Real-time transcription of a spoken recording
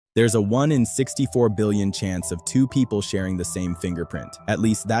There's a 1 in 64 billion chance of two people sharing the same fingerprint. At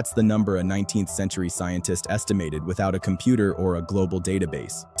least that's the number a 19th century scientist estimated without a computer or a global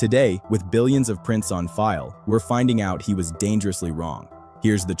database. Today, with billions of prints on file, we're finding out he was dangerously wrong.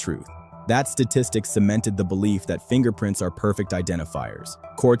 Here's the truth. That statistic cemented the belief that fingerprints are perfect identifiers.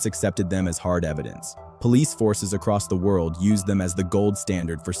 Courts accepted them as hard evidence. Police forces across the world used them as the gold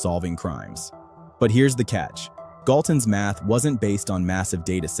standard for solving crimes. But here's the catch. Galton's math wasn't based on massive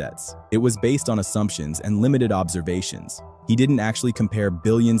datasets. It was based on assumptions and limited observations. He didn't actually compare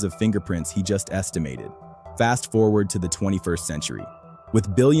billions of fingerprints he just estimated. Fast forward to the 21st century.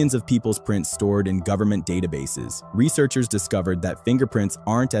 With billions of people's prints stored in government databases, researchers discovered that fingerprints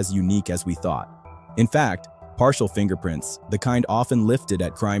aren't as unique as we thought. In fact, partial fingerprints, the kind often lifted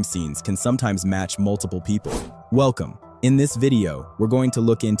at crime scenes, can sometimes match multiple people. Welcome. In this video, we're going to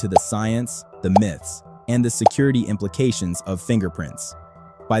look into the science, the myths, and the security implications of fingerprints.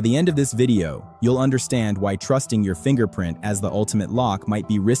 By the end of this video, you'll understand why trusting your fingerprint as the ultimate lock might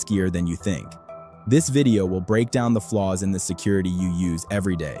be riskier than you think. This video will break down the flaws in the security you use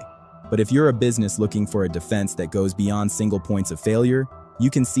every day. But if you're a business looking for a defense that goes beyond single points of failure, you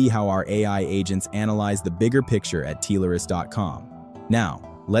can see how our AI agents analyze the bigger picture at Tileris.com.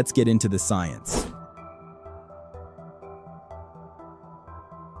 Now, let's get into the science.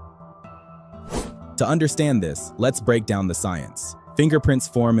 To understand this, let's break down the science. Fingerprints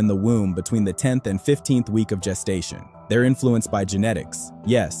form in the womb between the 10th and 15th week of gestation. They're influenced by genetics,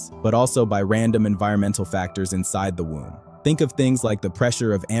 yes, but also by random environmental factors inside the womb. Think of things like the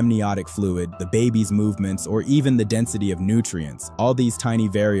pressure of amniotic fluid, the baby's movements, or even the density of nutrients. All these tiny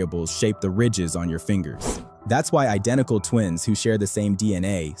variables shape the ridges on your fingers. That's why identical twins who share the same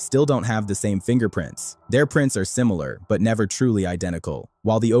DNA still don't have the same fingerprints. Their prints are similar, but never truly identical.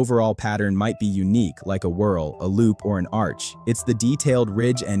 While the overall pattern might be unique, like a whorl, a loop, or an arch, it's the detailed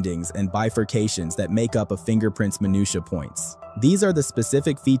ridge endings and bifurcations that make up a fingerprint's minutiae points. These are the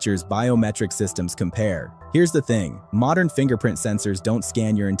specific features biometric systems compare. Here's the thing, modern fingerprint sensors don't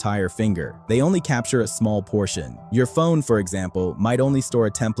scan your entire finger. They only capture a small portion. Your phone, for example, might only store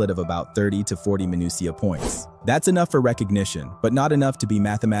a template of about 30 to 40 minutiae points. That's enough for recognition, but not enough to be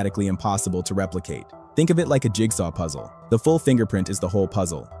mathematically impossible to replicate. Think of it like a jigsaw puzzle. The full fingerprint is the whole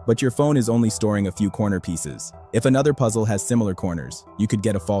puzzle, but your phone is only storing a few corner pieces. If another puzzle has similar corners, you could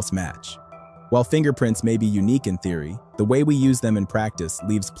get a false match. While fingerprints may be unique in theory, the way we use them in practice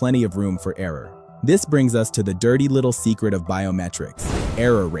leaves plenty of room for error. This brings us to the dirty little secret of biometrics: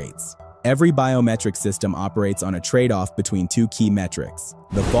 error rates. Every biometric system operates on a trade-off between two key metrics: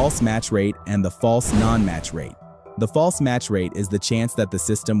 the false match rate and the false non-match rate. The false match rate is the chance that the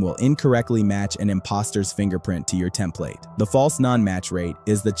system will incorrectly match an imposter's fingerprint to your template. The false non-match rate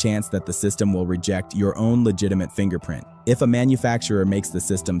is the chance that the system will reject your own legitimate fingerprint. If a manufacturer makes the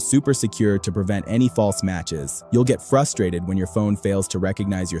system super secure to prevent any false matches, you'll get frustrated when your phone fails to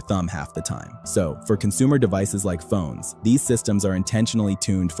recognize your thumb half the time. So, for consumer devices like phones, these systems are intentionally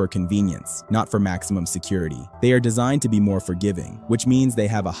tuned for convenience, not for maximum security. They are designed to be more forgiving, which means they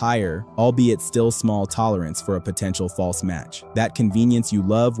have a higher, albeit still small, tolerance for a potential false match. That convenience you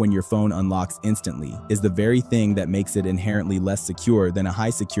love when your phone unlocks instantly is the very thing that makes it inherently less secure than a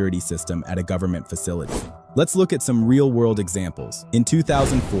high-security system at a government facility. Let's look at some real-world examples. In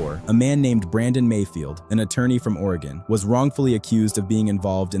 2004, a man named Brandon Mayfield, an attorney from Oregon, was wrongfully accused of being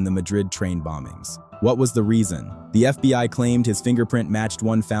involved in the Madrid train bombings. What was the reason? The FBI claimed his fingerprint matched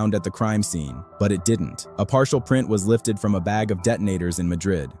one found at the crime scene, but it didn't. A partial print was lifted from a bag of detonators in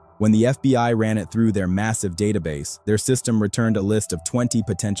Madrid. When the FBI ran it through their massive database, their system returned a list of 20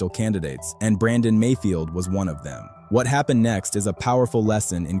 potential candidates, and Brandon Mayfield was one of them. What happened next is a powerful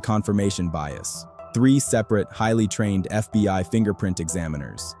lesson in confirmation bias. 3 separate, highly trained FBI fingerprint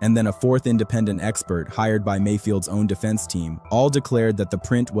examiners, and then a 4th independent expert hired by Mayfield's own defense team, all declared that the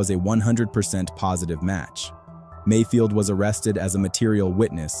print was a 100% positive match. Mayfield was arrested as a material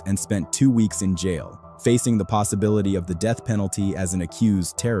witness and spent 2 weeks in jail, facing the possibility of the death penalty as an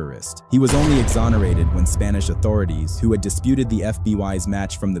accused terrorist. He was only exonerated when Spanish authorities, who had disputed the FBI's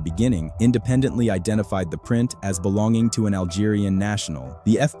match from the beginning, independently identified the print as belonging to an Algerian national.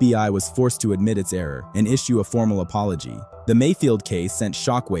 The FBI was forced to admit its error and issue a formal apology. The Mayfield case sent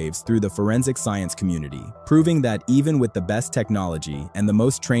shockwaves through the forensic science community, proving that even with the best technology and the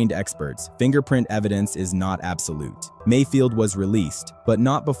most trained experts, fingerprint evidence is not absolute. Mayfield was released, but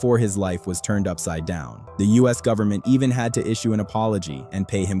not before his life was turned upside down. The US government even had to issue an apology and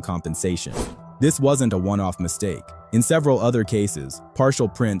pay him compensation. This wasn't a one-off mistake. In several other cases, partial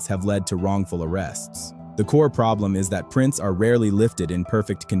prints have led to wrongful arrests. The core problem is that prints are rarely lifted in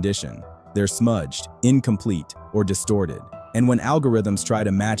perfect condition. They're smudged, incomplete, or distorted. And when algorithms try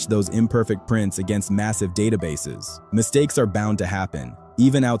to match those imperfect prints against massive databases, mistakes are bound to happen.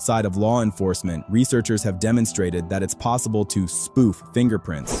 Even outside of law enforcement, researchers have demonstrated that it's possible to spoof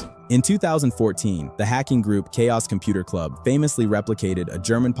fingerprints. In 2014, the hacking group Chaos Computer Club famously replicated a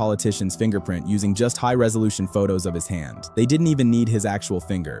German politician's fingerprint using just high-resolution photos of his hand. They didn't even need his actual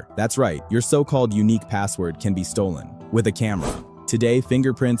finger. That's right, your so-called unique password can be stolen with a camera. Today,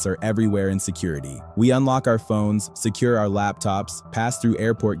 fingerprints are everywhere in security. We unlock our phones, secure our laptops, pass through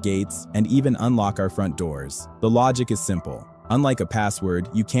airport gates, and even unlock our front doors. The logic is simple. Unlike a password,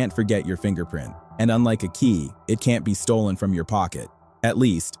 you can't forget your fingerprint. And unlike a key, it can't be stolen from your pocket. At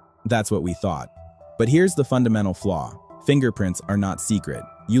least, that's what we thought. But here's the fundamental flaw. Fingerprints are not secret.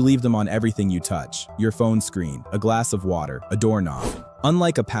 You leave them on everything you touch: your phone screen, a glass of water, a doorknob.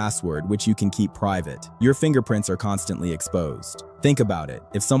 Unlike a password, which you can keep private, your fingerprints are constantly exposed. Think about it.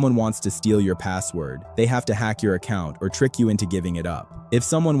 If someone wants to steal your password, they have to hack your account or trick you into giving it up. If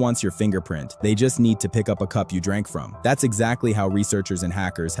someone wants your fingerprint, they just need to pick up a cup you drank from. That's exactly how researchers and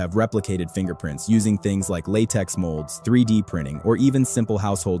hackers have replicated fingerprints using things like latex molds, 3D printing, or even simple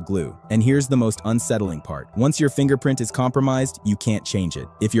household glue. And here's the most unsettling part. Once your fingerprint is compromised, you can't change it.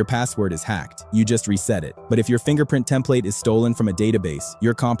 If your password is hacked, you just reset it. But if your fingerprint template is stolen from a database,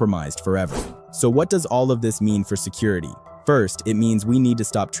 you're compromised forever. So what does all of this mean for security? First, it means we need to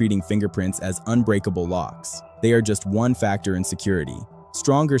stop treating fingerprints as unbreakable locks. They are just one factor in security.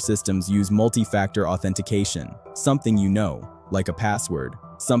 Stronger systems use multi-factor authentication, something you know, like a password,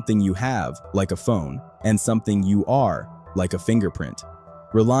 something you have, like a phone, and something you are, like a fingerprint.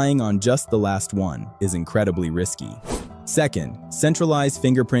 Relying on just the last one is incredibly risky. Second, centralized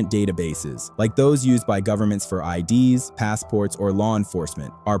fingerprint databases, like those used by governments for IDs, passports, or law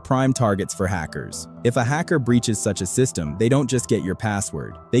enforcement, are prime targets for hackers. If a hacker breaches such a system, they don't just get your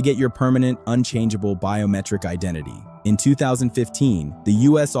password, they get your permanent, unchangeable biometric identity. In 2015, the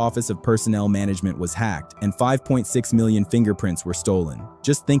U.S. Office of Personnel Management was hacked and 5.6 million fingerprints were stolen.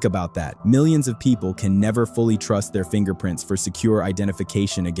 Just think about that. Millions of people can never fully trust their fingerprints for secure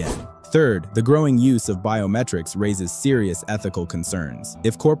identification again. Third, the growing use of biometrics raises serious ethical concerns.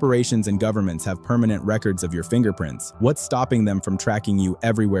 If corporations and governments have permanent records of your fingerprints, what's stopping them from tracking you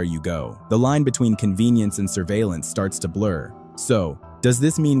everywhere you go? The line between convenience and surveillance starts to blur. So, does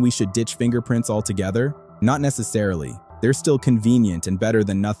this mean we should ditch fingerprints altogether? Not necessarily. They're still convenient and better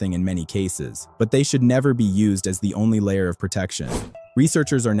than nothing in many cases, but they should never be used as the only layer of protection.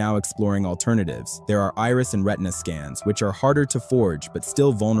 Researchers are now exploring alternatives. There are iris and retina scans, which are harder to forge but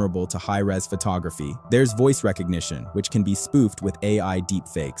still vulnerable to high-res photography. There's voice recognition, which can be spoofed with AI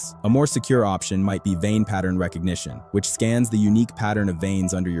deepfakes. A more secure option might be vein pattern recognition, which scans the unique pattern of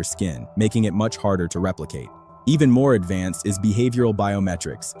veins under your skin, making it much harder to replicate. Even more advanced is behavioral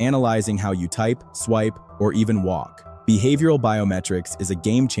biometrics, analyzing how you type, swipe, or even walk. Behavioral biometrics is a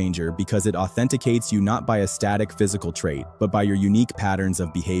game changer because it authenticates you not by a static physical trait, but by your unique patterns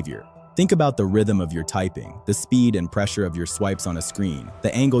of behavior. Think about the rhythm of your typing, the speed and pressure of your swipes on a screen,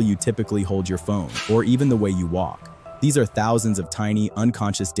 the angle you typically hold your phone, or even the way you walk. These are thousands of tiny,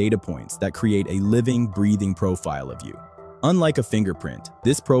 unconscious data points that create a living, breathing profile of you. Unlike a fingerprint,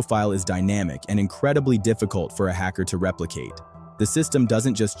 this profile is dynamic and incredibly difficult for a hacker to replicate. The system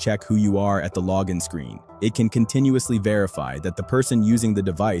doesn't just check who you are at the login screen. It can continuously verify that the person using the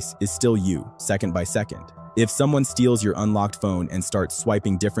device is still you, second by second. If someone steals your unlocked phone and starts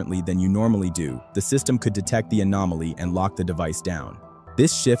swiping differently than you normally do, the system could detect the anomaly and lock the device down.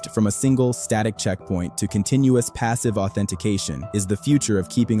 This shift from a single, static checkpoint to continuous passive authentication is the future of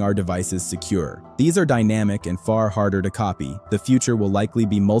keeping our devices secure. These are dynamic and far harder to copy. The future will likely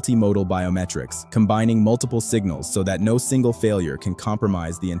be multimodal biometrics, combining multiple signals so that no single failure can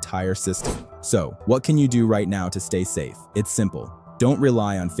compromise the entire system. So, what can you do right now to stay safe? It's simple. Don't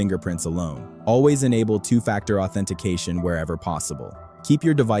rely on fingerprints alone. Always enable two-factor authentication wherever possible. Keep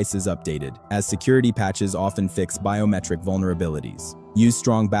your devices updated, as security patches often fix biometric vulnerabilities. Use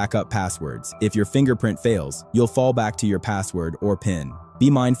strong backup passwords. If your fingerprint fails, you'll fall back to your password or PIN.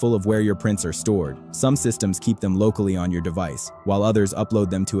 Be mindful of where your prints are stored. Some systems keep them locally on your device, while others upload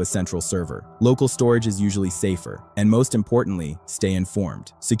them to a central server. Local storage is usually safer, and most importantly, stay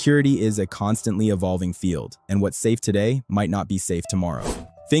informed. Security is a constantly evolving field, and what's safe today might not be safe tomorrow.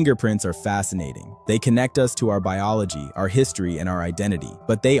 Fingerprints are fascinating. They connect us to our biology, our history, and our identity,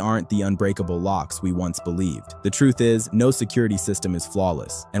 but they aren't the unbreakable locks we once believed. The truth is, no security system is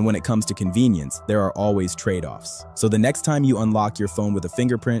flawless, and when it comes to convenience, there are always trade-offs. So the next time you unlock your phone with a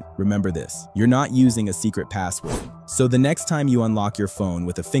fingerprint, remember this: you're not using a secret password.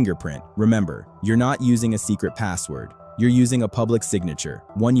 You're using a public signature,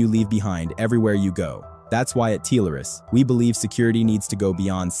 one you leave behind everywhere you go. That's why at Tileris, we believe security needs to go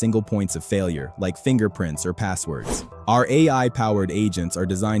beyond single points of failure, like fingerprints or passwords. Our AI-powered agents are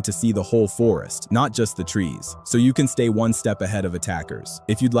designed to see the whole forest, not just the trees, so you can stay one step ahead of attackers.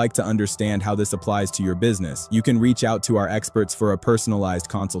 If you'd like to understand how this applies to your business, you can reach out to our experts for a personalized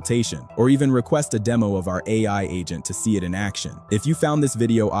consultation, or even request a demo of our AI agent to see it in action. If you found this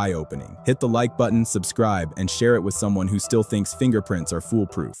video eye-opening, hit the like button, subscribe, and share it with someone who still thinks fingerprints are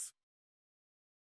foolproof.